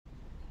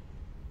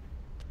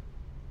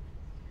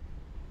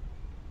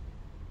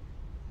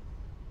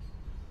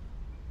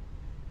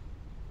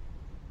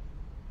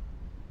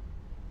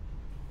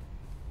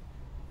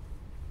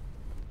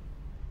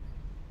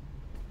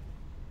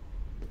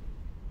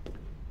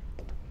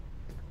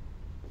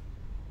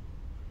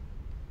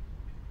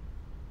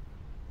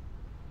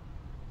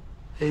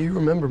Hey, you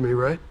remember me,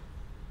 right?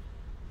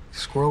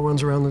 Squirrel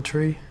runs around the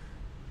tree.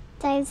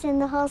 Dives in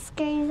the hole,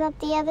 scurries up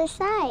the other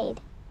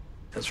side.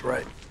 That's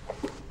right.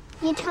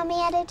 You taught me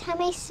how to tie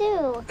my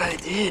shoe. I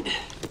did.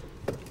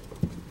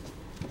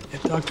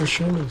 At Dr.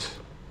 Sherman's.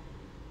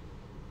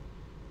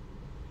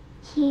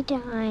 He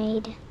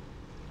died.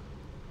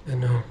 I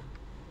know.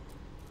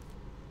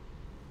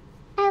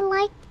 I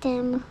liked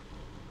him.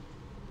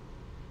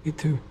 Me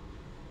too.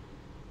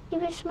 He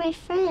was my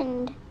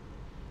friend.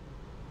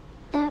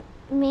 That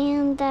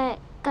man that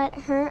got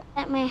hurt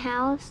at my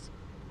house,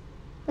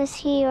 was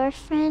he your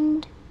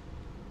friend?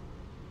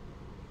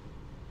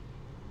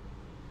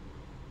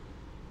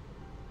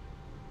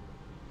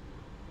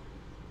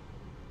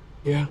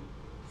 Yeah,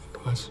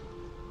 it was.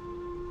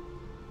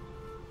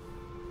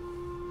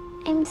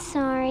 I'm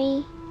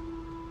sorry.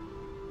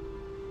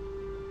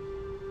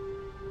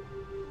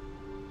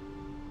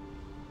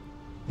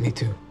 Me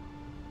too.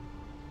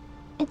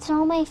 It's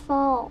all my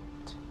fault.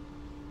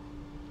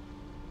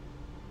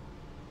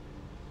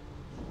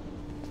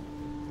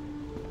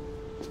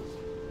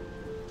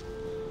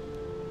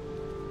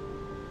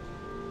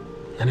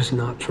 That is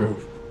not true.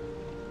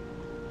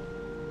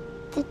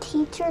 The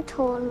teacher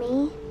told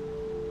me,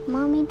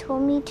 Mommy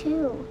told me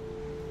too,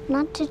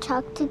 not to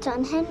talk to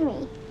John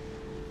Henry.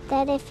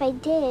 That if I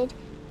did,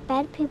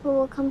 bad people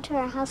will come to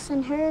our house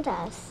and hurt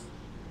us.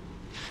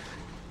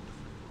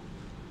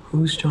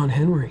 Who's John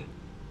Henry?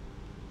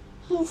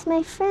 He's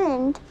my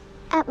friend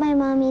at my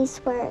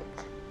mommy's work.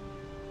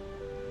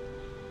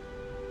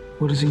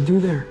 What does he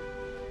do there?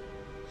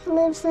 He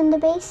lives in the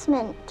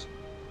basement.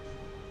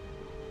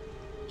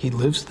 He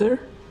lives there?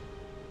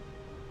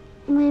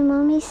 My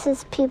mommy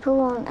says people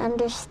won't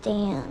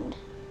understand.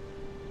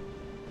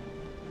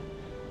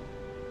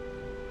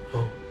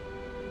 Oh.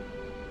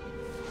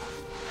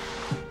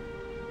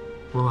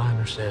 Well, I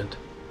understand.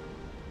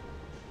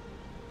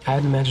 I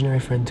had an imaginary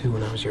friend too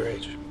when I was your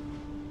age.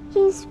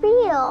 He's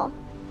real.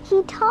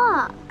 He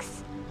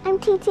talks. I'm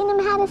teaching him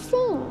how to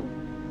sing.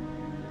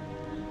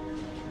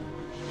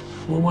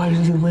 Well, why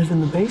does he live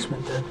in the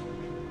basement then?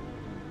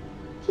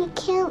 He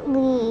can't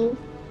leave.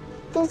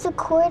 There's a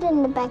cord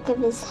in the back of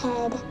his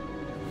head.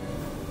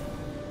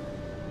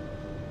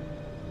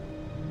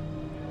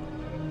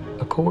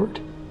 A cord?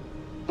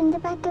 In the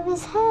back of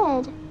his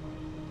head.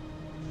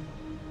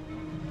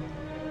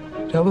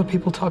 Do other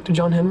people talk to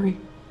John Henry?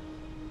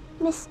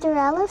 Mr.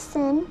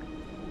 Ellison.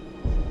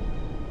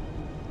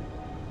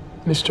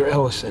 Mr.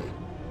 Ellison.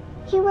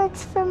 He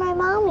works for my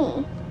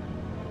mommy.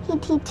 He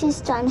teaches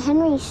John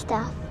Henry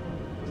stuff.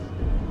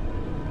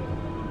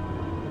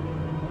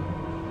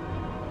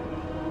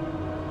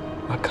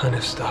 What kind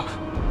of stuff?